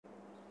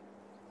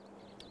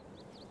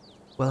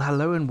Well,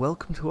 hello and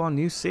welcome to our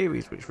new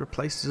series which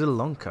replaces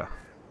Alonka.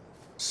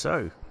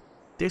 So,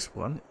 this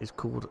one is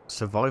called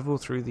Survival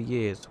Through the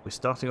Years. We're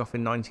starting off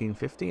in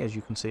 1950, as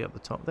you can see up the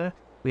top there.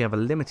 We have a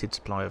limited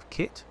supply of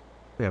kit.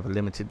 We have a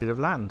limited bit of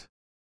land.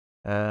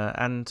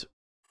 And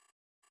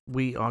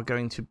we are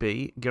going to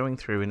be going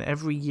through, and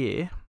every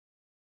year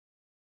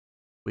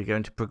we're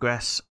going to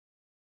progress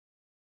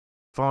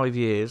 5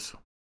 years.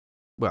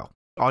 Well,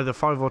 either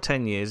 5 or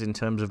 10 years in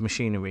terms of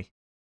machinery.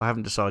 I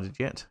haven't decided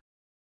yet.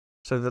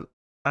 So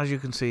as you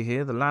can see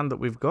here, the land that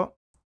we've got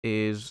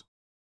is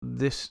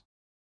this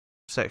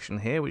section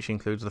here, which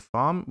includes the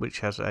farm,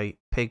 which has a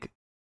pig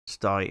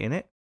sty in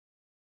it,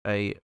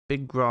 a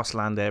big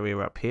grassland area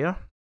up here,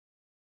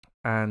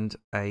 and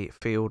a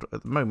field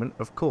at the moment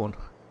of corn.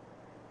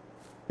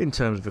 In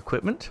terms of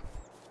equipment,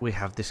 we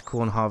have this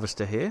corn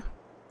harvester here,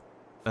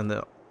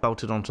 and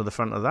bolted onto the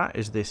front of that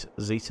is this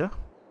Zeta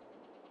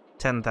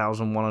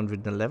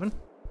 10,111.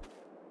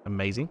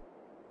 Amazing.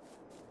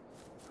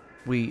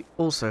 We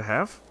also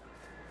have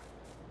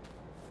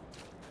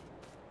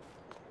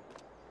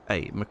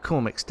a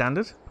McCormick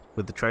Standard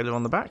with the trailer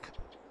on the back.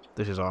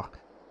 This is our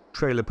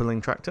trailer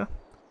pulling tractor.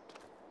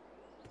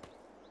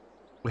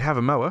 We have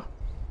a mower,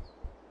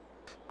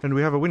 and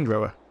we have a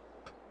windrower.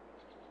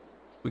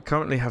 We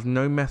currently have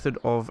no method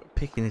of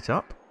picking it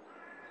up.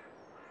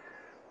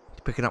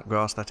 Picking up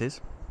grass, that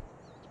is.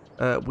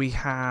 We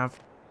have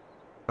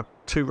a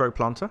 2-row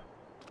planter,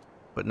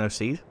 but no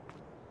seed.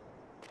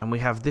 And we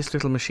have this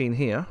little machine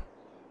here,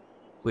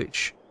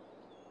 which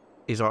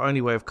is our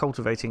only way of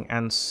cultivating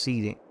and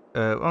seeding.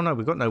 Oh no,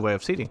 we've got no way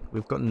of seeding.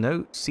 We've got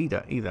no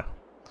seeder either.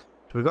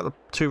 So we've got the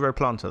 2-row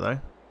planter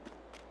though,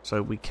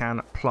 so we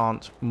can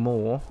plant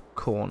more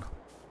corn.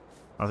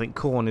 I think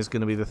corn is going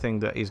to be the thing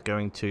that is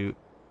going to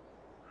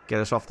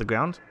get us off the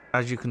ground.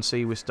 As you can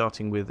see, we're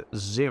starting with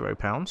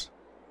 £0.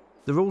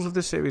 The rules of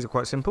this series are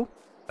quite simple.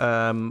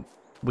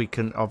 We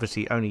can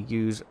obviously only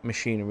use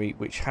machinery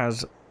which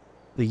has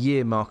the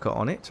year marker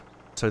on it.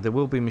 So there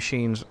will be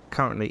machines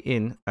currently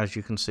in, as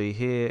you can see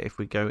here. If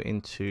we go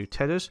into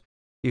Tedders,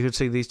 you can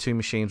see these two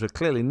machines were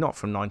clearly not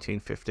from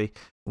 1950.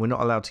 We're not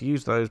allowed to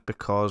use those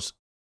because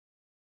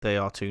they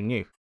are too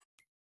new.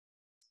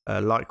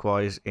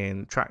 Likewise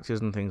in tractors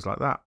and things like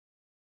that,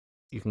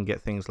 you can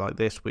get things like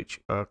this which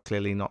are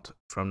clearly not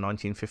from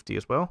 1950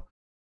 as well.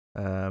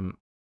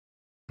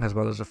 As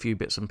well as a few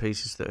bits and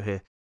pieces that are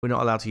here. We're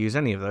not allowed to use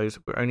any of those.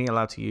 We're only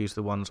allowed to use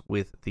the ones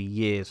with the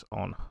years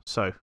on.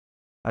 So,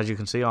 as you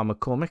can see, our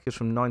McCormick is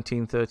from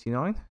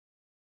 1939.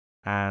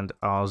 And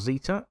our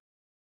Zeta,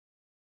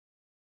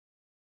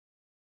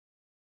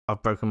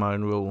 I've broken my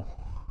own rule.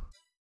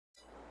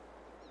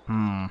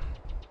 Oh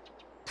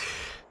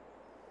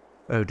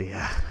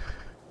dear.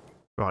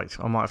 Right,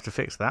 I might have to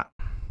fix that.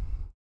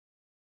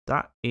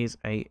 That is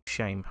a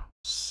shame.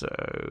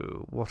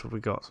 So, what have we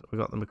got? We've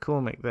got the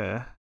McCormick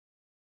there.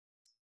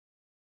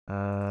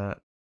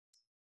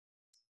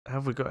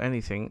 Have we got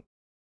anything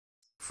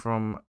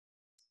from...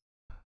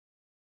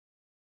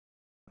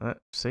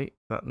 see,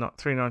 that not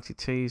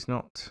 390T's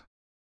not...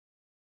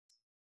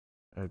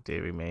 Oh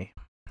dearie me.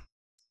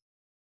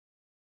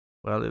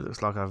 Well, it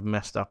looks like I've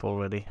messed up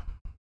already.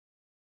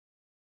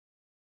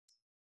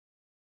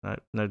 No,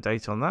 no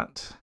date on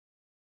that.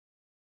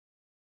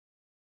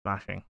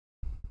 Smashing.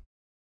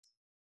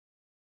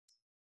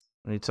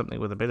 We need something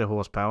with a bit of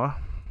horsepower.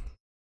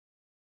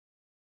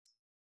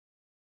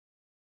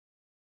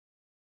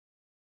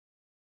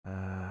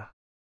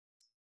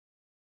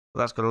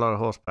 Well, that's got a lot of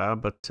horsepower,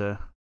 but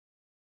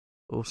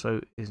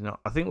also is not.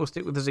 I think we'll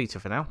stick with the Zeta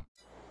for now.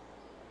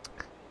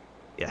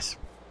 Yes.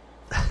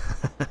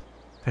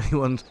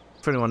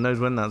 If anyone knows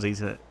when that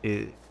Zeta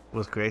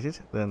was created,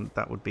 then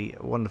that would be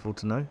wonderful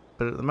to know.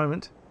 But at the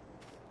moment,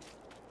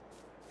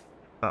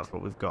 that's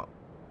what we've got.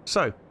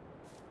 So,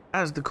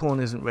 as the corn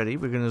isn't ready,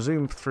 we're going to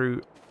zoom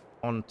through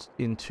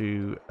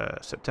into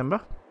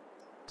September.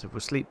 So if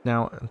we sleep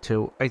now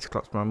until 8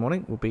 o'clock tomorrow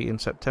morning, we'll be in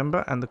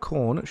September, and the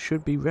corn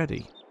should be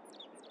ready.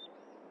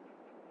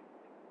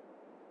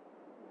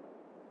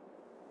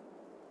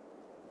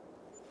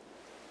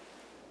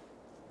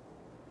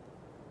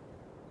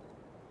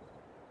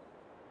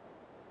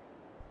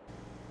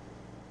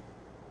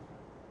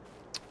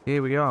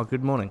 Here we are,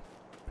 good morning.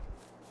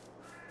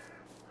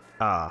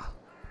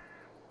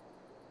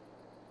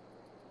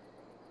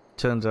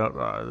 Turns out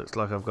it looks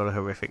like I've got a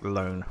horrific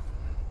loan.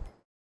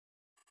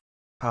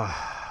 What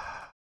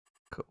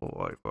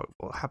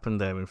happened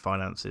there in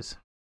finances?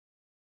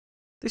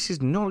 This is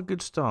not a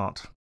good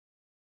start.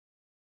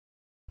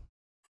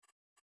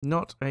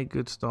 Not a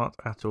good start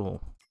at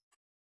all.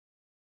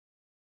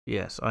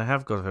 Yes, I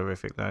have got a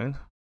horrific loan.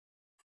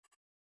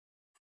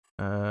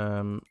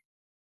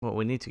 Well,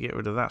 we need to get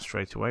rid of that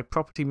straight away.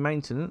 Property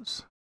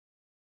maintenance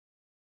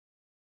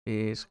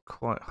is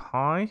quite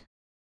high.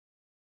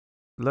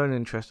 Loan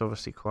interest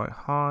obviously quite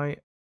high.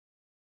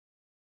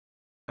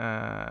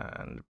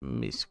 And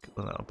MISC,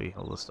 well, that'll be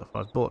all the stuff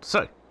I've bought.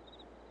 So,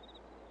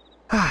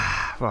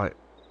 right.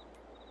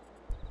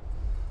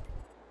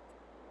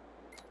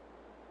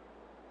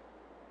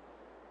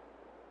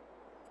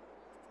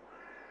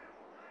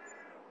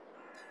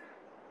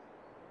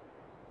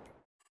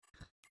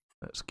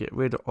 Let's get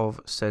rid of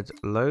said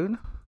loan.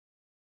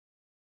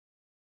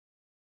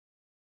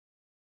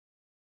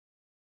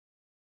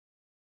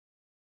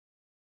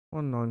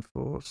 One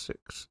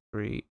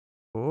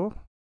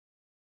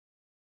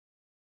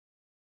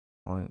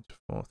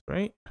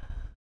 194,634.43.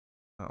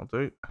 That'll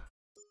do.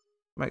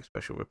 Make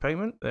special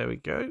repayment. There we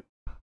go.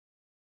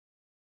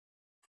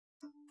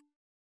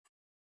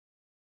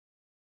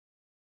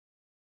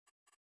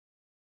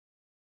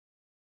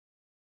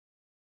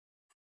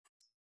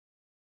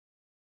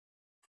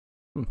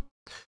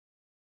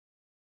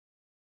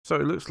 So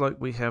it looks like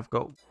we have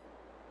got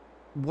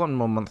one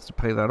more month to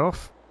pay that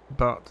off,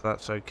 but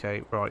that's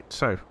okay. Right,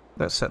 so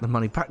let's set the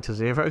money back to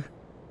 0.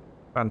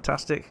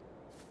 Fantastic.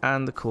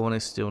 And the corn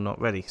is still not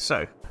ready.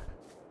 So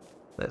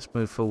let's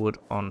move forward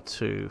on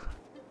to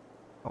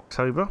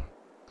October.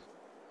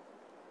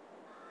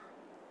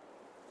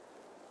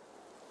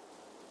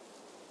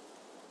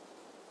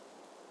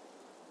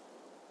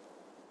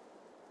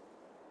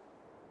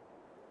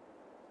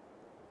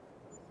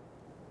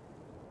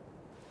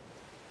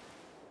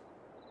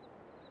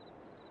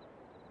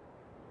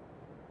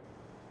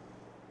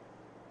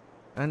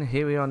 And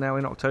here we are now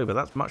in October.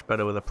 That's much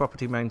better, with a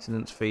property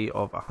maintenance fee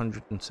of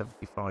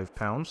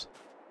 £175.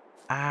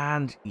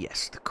 And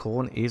yes, the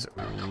corn is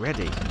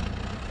ready.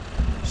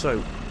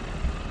 So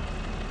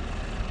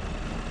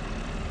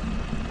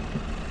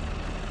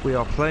we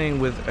are playing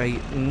with a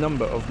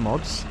number of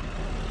mods,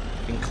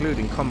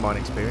 including combine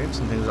experience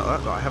and things like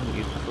that I haven't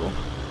used before.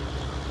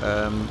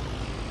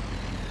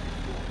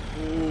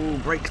 Ooh,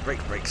 brakes.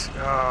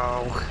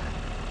 Oh,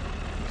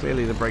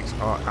 clearly the brakes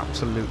are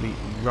absolutely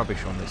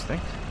rubbish on this thing.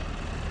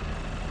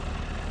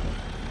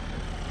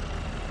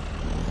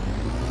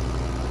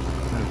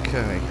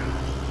 Okay,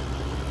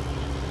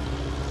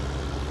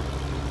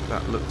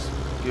 that looks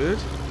good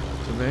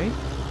to me.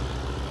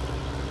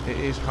 It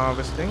is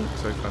harvesting,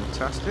 so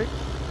fantastic.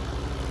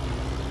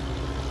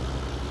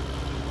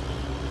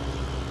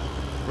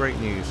 Great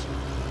news.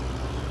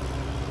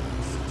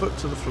 Foot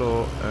to the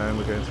floor, and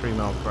we're going 3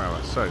 miles per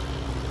hour. So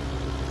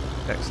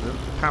excellent.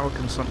 The power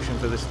consumption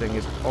for this thing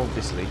is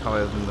obviously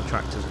higher than the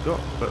tractor's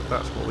got, but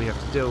that's what we have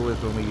to deal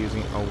with when we're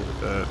using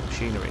old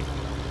machinery.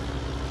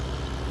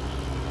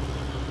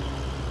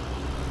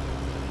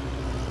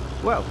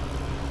 Well,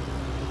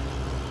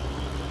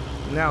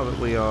 now that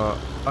we are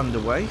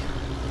underway,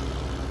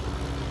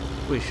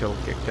 we shall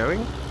get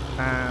going,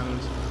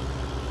 and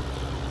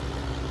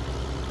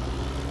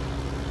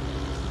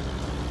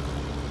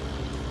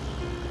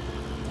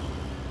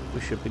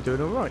we should be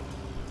doing all right.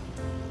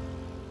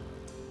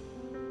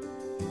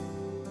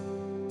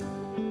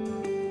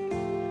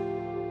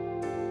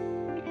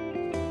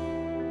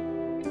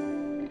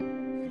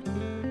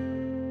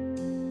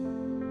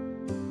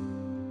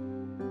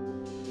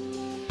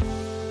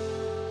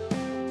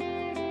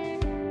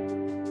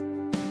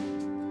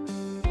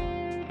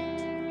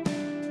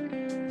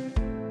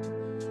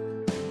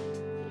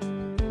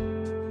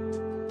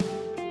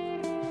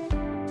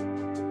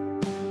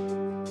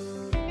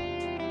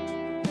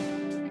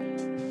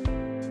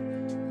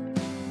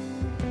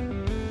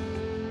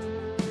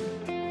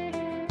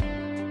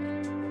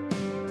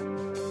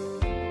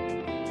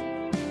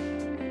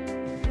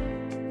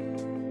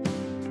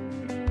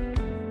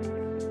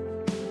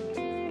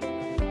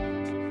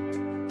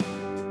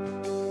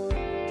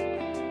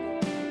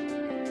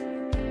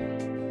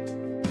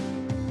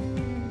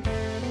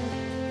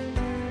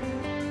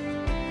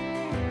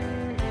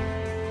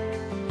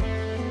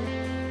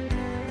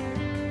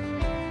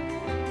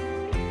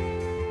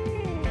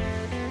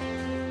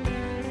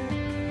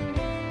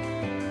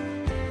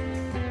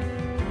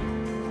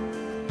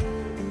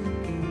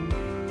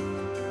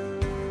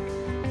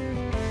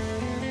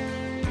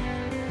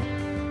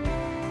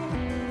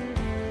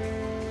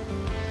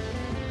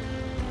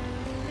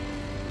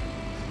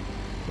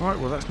 Right,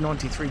 well that's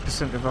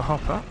 93% of a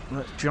hopper.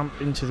 Let's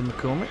jump into the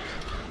McCormick.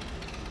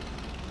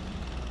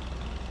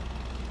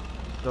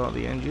 Start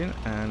the engine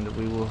and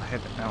we will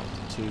head out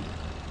to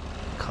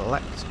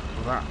collect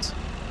that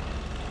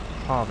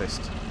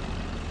harvest.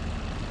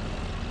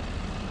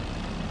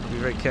 Be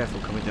very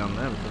careful coming down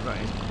there because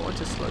that is quite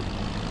a slope.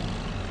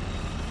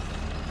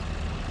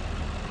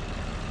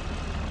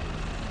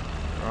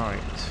 Right.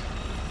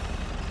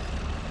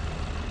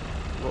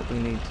 What we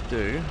need to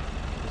do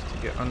is to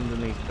get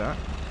underneath that.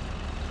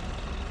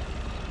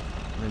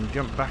 Then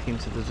jump back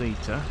into the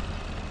Zeta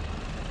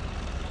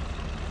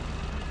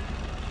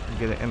and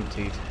get it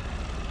emptied.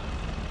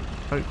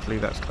 Hopefully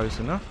that's close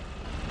enough.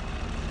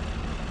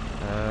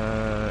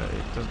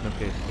 It doesn't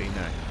appear to be,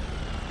 no.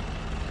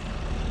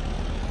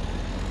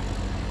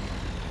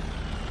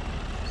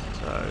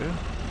 So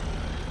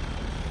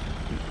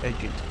we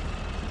edge it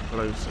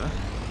closer.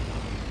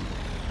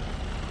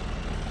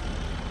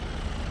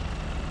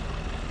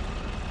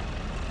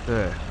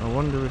 There. I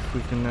wonder if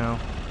we can now.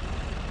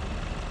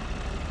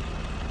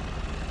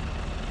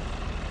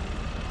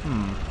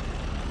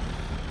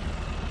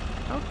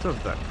 How does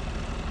that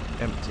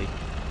empty?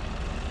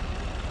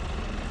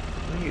 I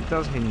think it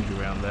does hinge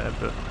around there,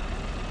 but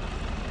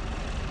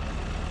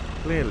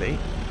clearly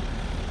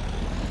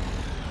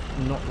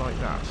not like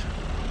that.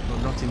 Or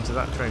not into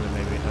that trailer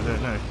maybe, I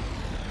don't know.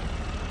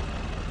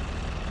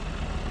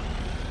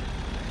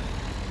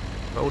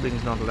 Folding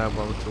is not allowed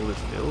while the tool is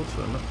filled,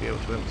 so I must be able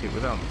to empty it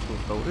without the tool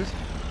folded.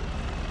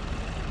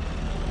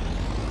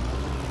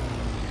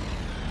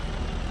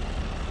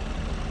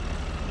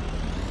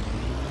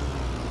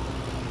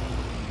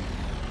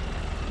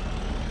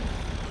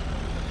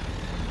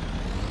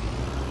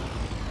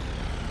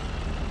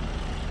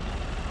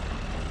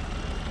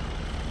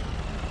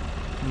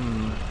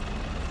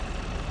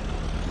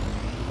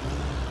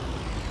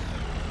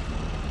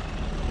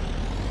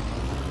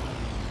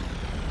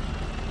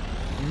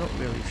 I'm not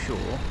really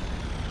sure.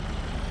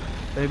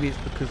 Maybe it's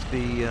because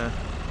the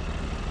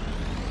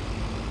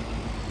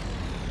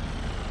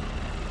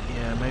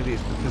yeah, maybe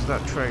it's because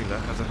that trailer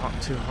has a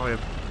too high a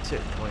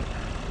tip point.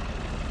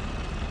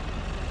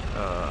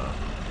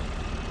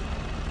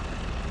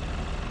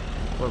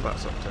 Well,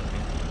 that's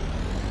upsetting.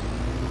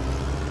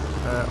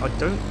 I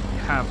don't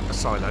have a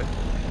silo.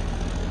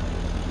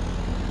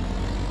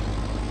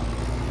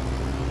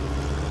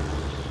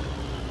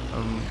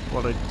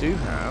 What I do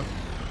have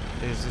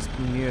is this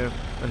manure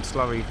and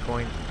slurry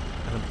point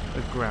and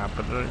a grab,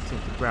 but I don't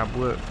think the grab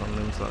worked on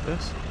looms like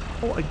this.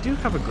 Oh, I do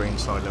have a grain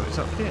silo, it's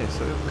up here,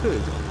 so it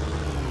could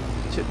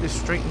tip this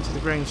straight into the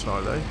grain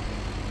silo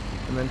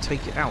and then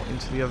take it out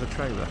into the other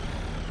trailer.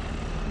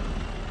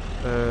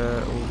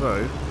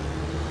 Although,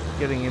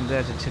 getting in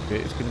there to tip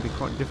it is going to be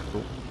quite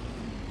difficult.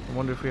 I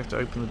wonder if we have to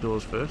open the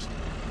doors first.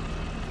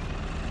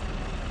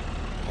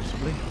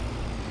 Possibly.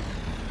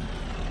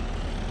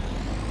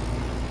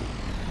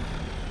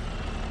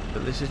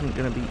 But this isn't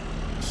going to be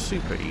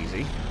super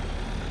easy.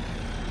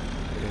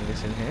 Getting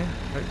this in here.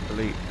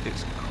 Hopefully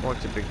it's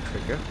quite a big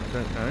trigger. I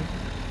don't know.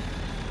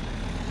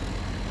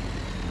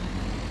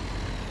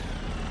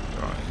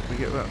 Right, if we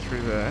get that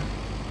through there,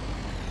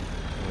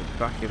 we'll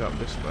back it up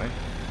this way.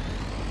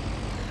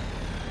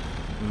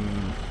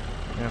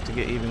 We have to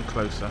get even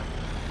closer.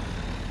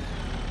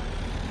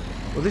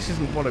 Well, this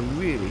isn't what I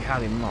really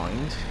had in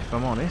mind, if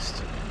I'm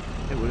honest.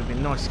 It would have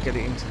been nice to get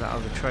it into that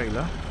other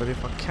trailer, but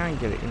if I can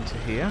get it into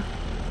here,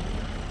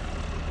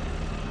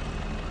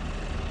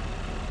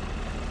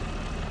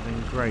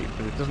 then great,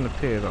 but it doesn't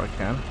appear that I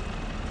can.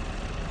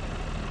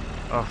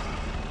 Oh.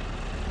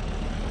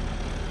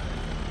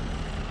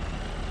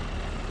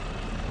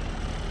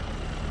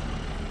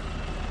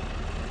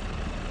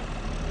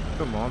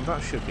 Come on,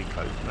 that should be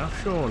close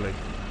enough, surely.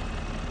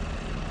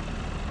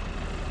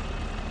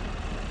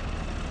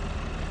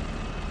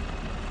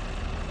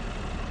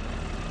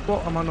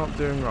 What am I not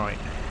doing right?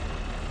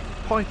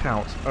 Pipe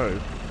out.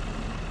 Oh.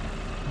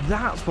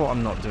 That's what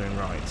I'm not doing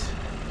right.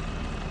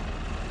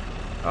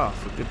 Ah, oh,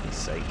 for goodness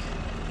sake.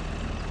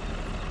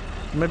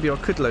 Maybe I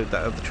could load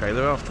that other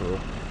trailer after all.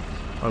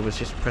 I was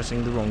just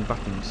pressing the wrong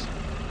buttons.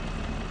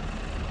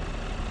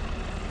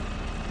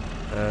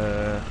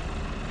 In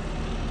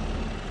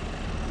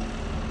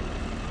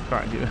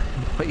fact, it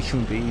might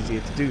even be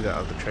easier to do that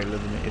other trailer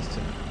than it is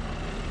to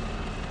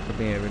come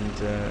here and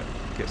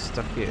get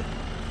stuck here.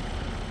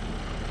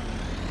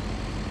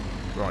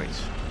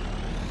 Right.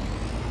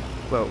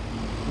 Well,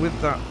 with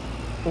that,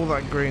 all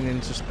that grain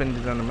in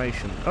suspended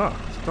animation. Ah,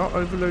 start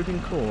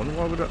overloading corn.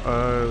 Why would I?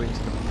 Oh,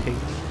 into the pig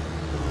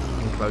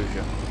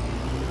enclosure.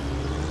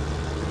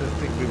 I don't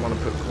think we want to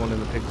put corn in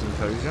the pig's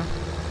enclosure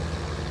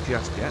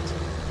just yet.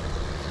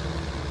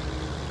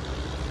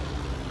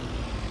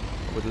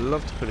 I would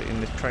love to put it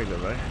in this trailer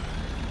though.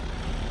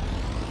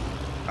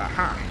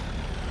 Aha!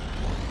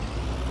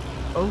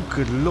 Oh,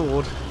 good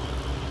lord!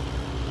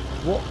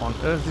 What on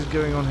earth is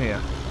going on here?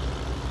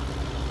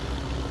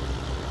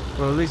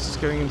 Well, at least it's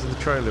going into the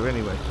trailer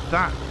anyway.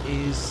 That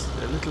is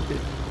a little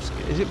bit...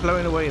 Is it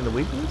blowing away in the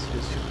wind? It's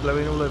just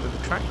blowing all over the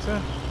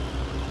tractor?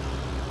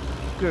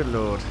 Good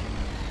lord.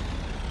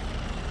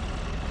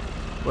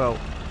 Well,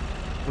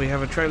 we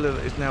have a trailer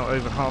that is now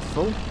over half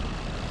full.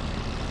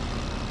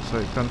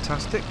 So,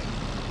 fantastic.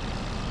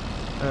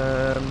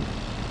 We're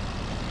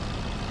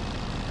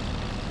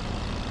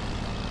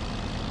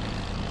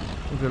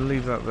going to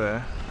leave that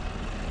there.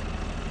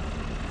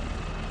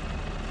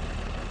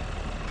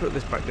 Put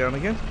this back down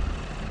again.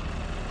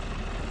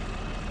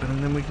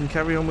 And then we can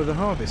carry on with the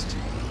harvest.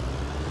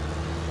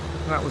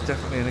 That was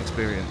definitely an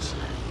experience.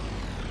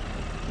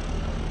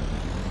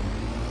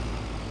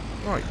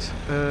 Right.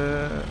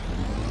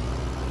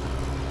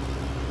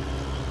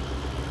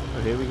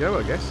 Well, here we go,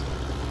 I guess.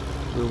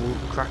 We'll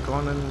crack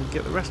on and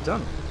get the rest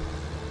done.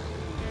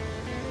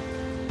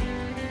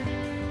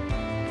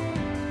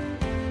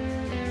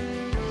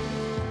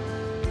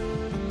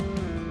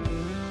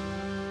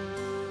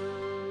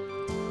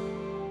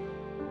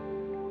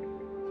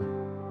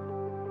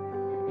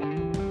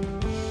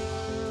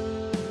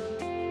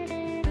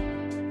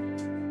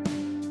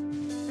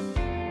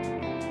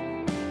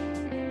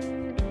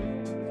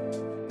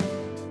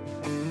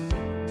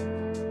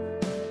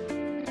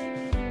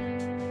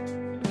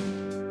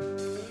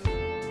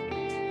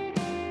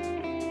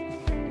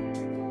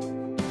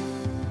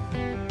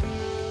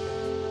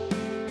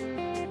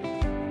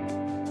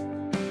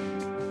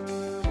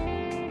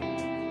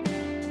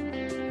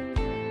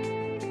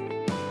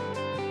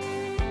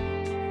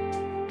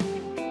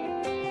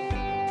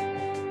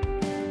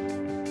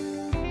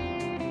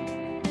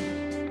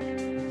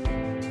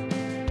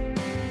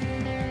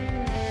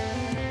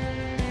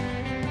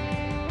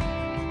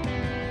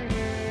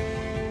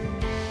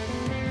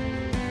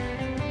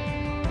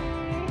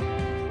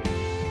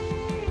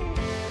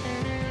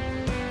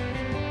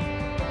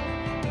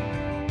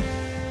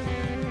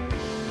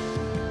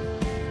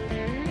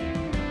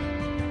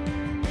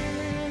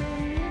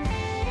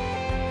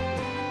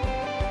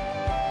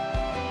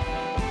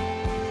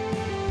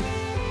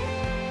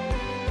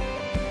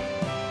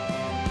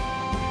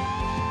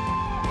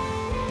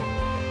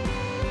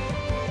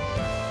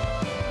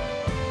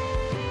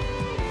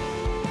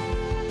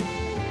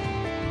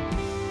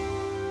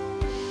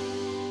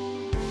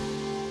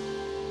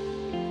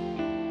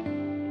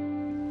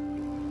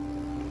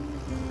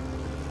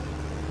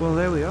 Well,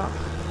 there we are.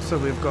 So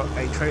we've got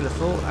a trailer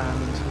full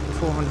and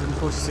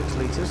 446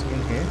 litres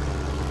in here.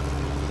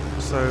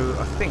 So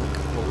I think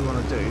what we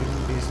want to do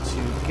is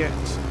to get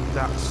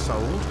that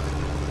sold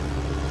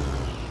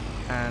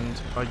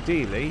and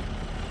ideally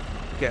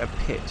get a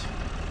pit.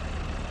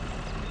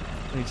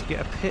 We need to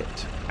get a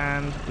pit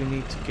and we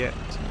need to get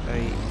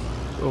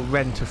or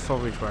rent a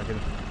forage wagon.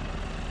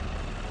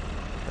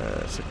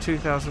 So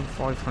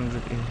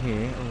 2,500 in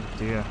here. Oh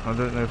dear, I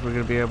don't know if we're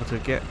going to be able to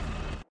get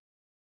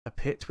a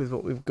pit with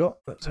what we've got.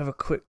 Let's have a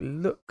quick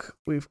look.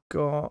 We've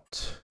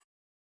got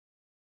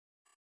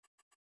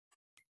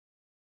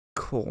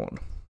corn.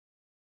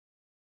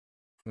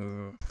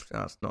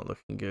 That's not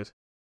looking good.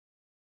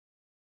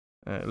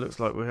 It looks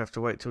like we have to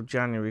wait till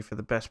January for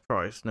the best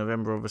price.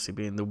 November obviously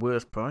being the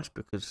worst price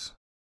because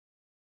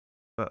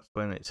that's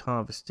when it's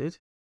harvested.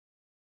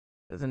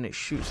 But then it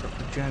shoots up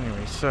to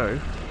January. So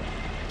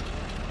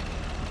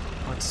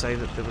I'd say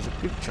that there was a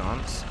good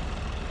chance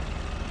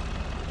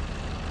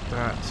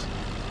that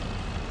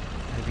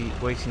maybe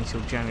waiting until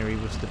January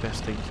was the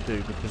best thing to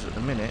do, because at the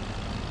minute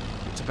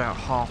it's about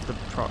half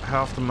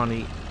the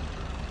money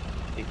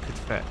it could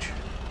fetch,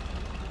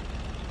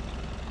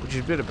 which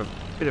is a bit of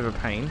a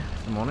pain,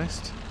 if I'm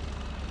honest.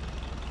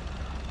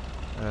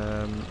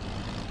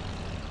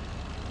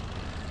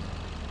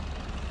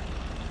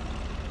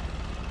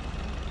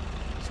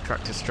 This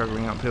tractor's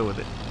struggling uphill with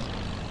it.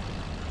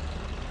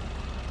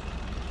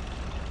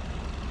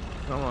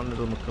 Come on,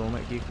 little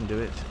McCormick, you can do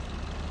it.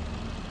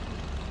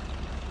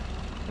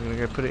 I'm going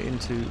to go put it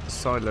into the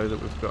silo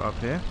that we've got up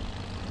here.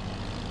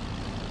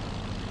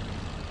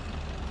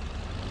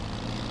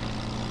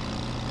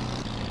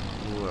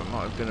 Ooh, that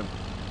might have been a...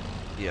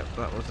 Yep,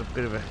 that was a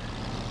bit of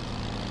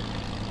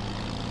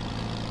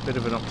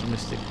an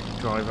optimistic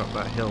drive up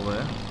that hill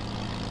there.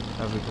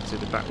 As we can see,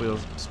 the back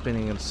wheels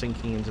spinning and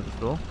sinking into the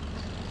floor.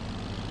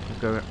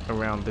 We'll go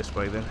around this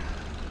way then.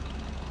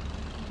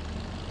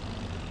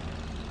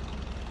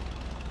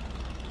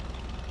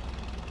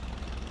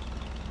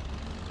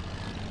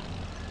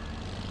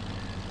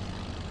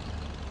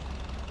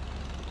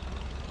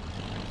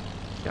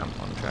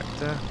 Jump on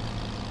tractor.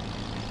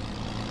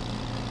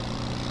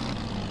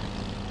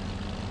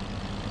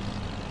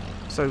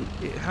 So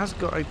it has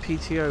got a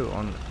PTO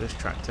on this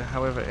tractor,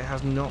 however it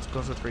has not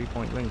got a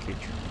 3-point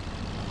linkage,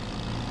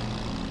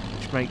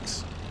 which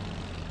makes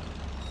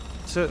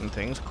certain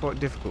things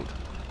quite difficult,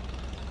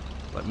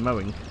 like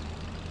mowing,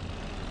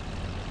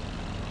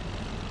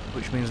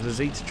 which means the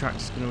Zeta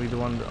tractor is going to be the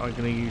one that I'm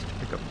going to use to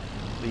pick up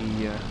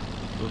the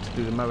or to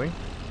do the mowing.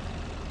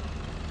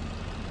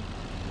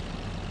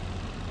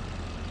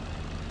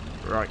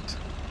 Right.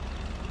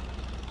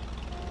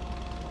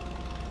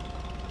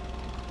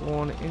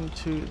 One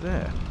into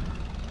there.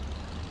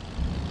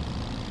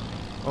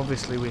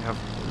 Obviously we have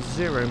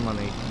zero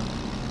money.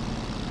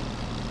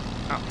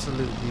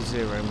 Absolutely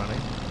zero money.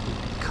 We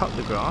can cut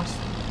the grass,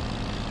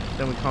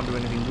 then we can't do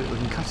anything with it. We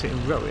can cut it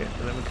and row it,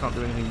 but then we can't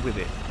do anything with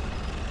it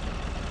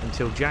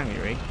until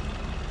January,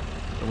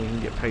 and we can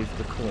get paid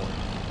for the corn.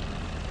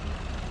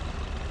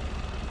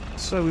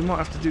 So we might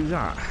have to do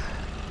that,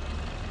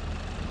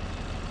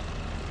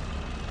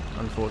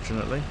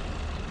 unfortunately.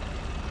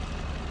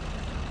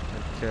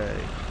 Okay,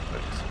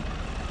 let's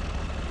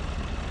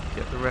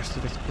get the rest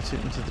of it, put it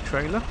into the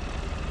trailer.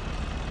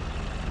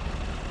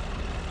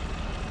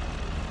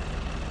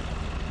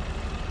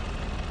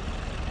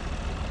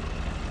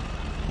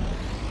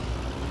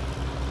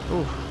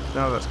 Oh,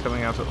 now that's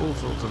coming out at all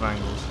sorts of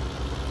angles.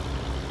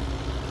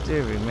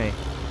 Deary me.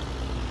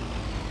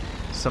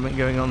 Something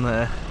going on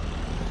there.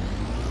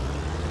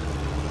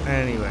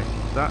 Anyway,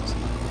 that's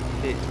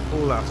it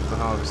all out of the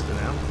harvester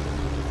now.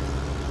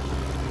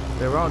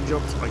 There are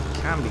jobs I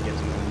can be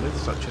getting on with,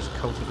 such as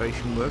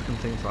cultivation work and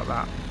things like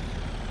that.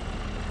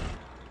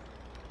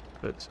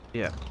 But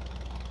yeah,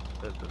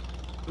 at the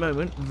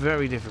moment,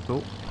 very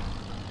difficult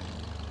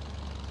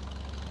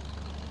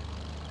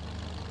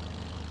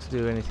to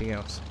do anything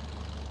else.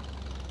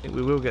 I think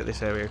we will get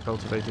this area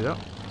cultivated up,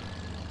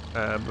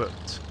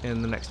 but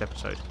in the next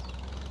episode.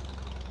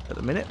 At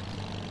the minute,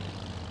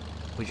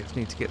 we just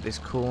need to get this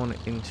corn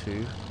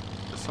into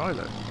the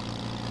silo.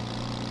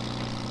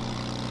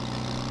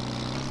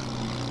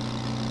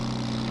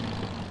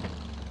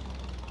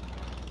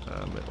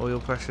 Oil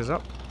pressure's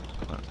up,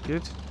 that's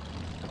good.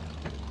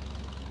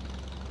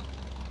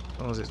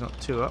 As long as it's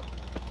not too up.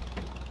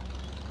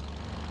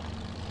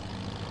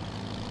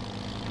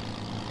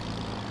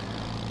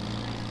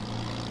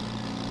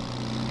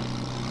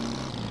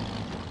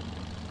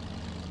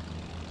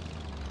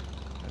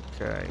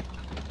 Okay.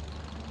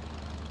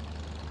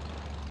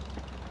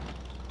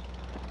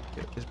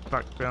 Get this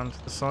back down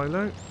to the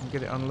silo and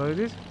get it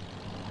unloaded.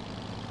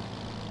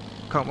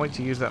 Can't wait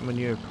to use that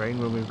manure crane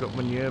when we've got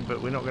manure,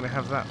 but we're not going to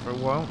have that for a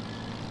while.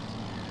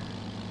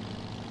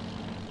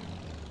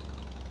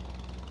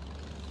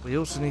 We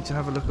also need to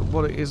have a look at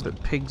what it is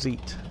that pigs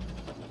eat.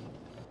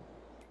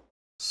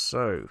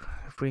 So,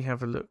 if we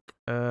have a look,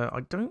 I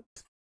don't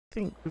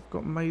think we've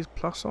got Maize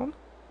Plus on.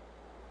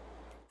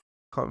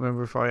 Can't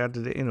remember if I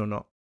added it in or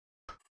not.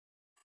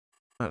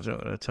 That's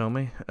not going to tell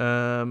me.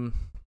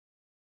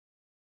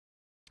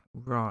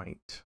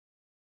 Right.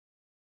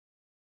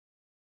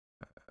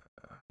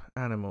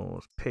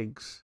 Animals,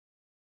 pigs.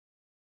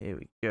 Here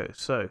we go.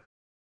 So,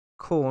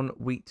 corn,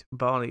 wheat,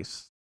 barley,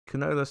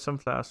 canola,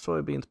 sunflower,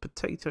 soybeans,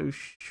 potatoes,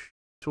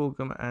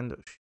 sorghum, and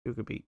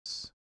sugar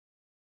beets.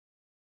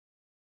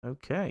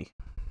 Okay.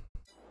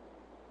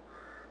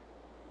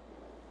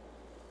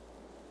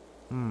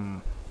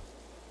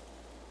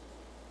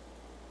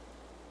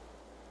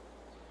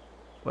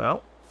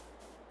 Well,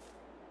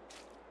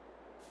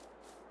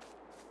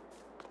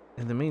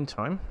 in the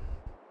meantime,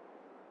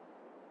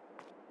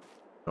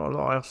 not a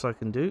lot else I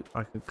can do.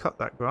 I can cut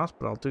that grass,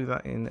 but I'll do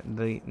that in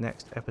the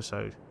next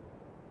episode.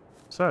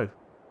 So,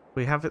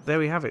 we have it. There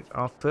we have it.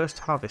 Our first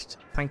harvest.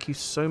 Thank you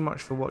so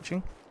much for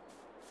watching,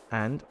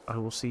 and I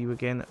will see you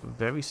again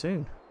very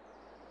soon.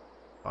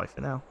 Bye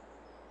for now.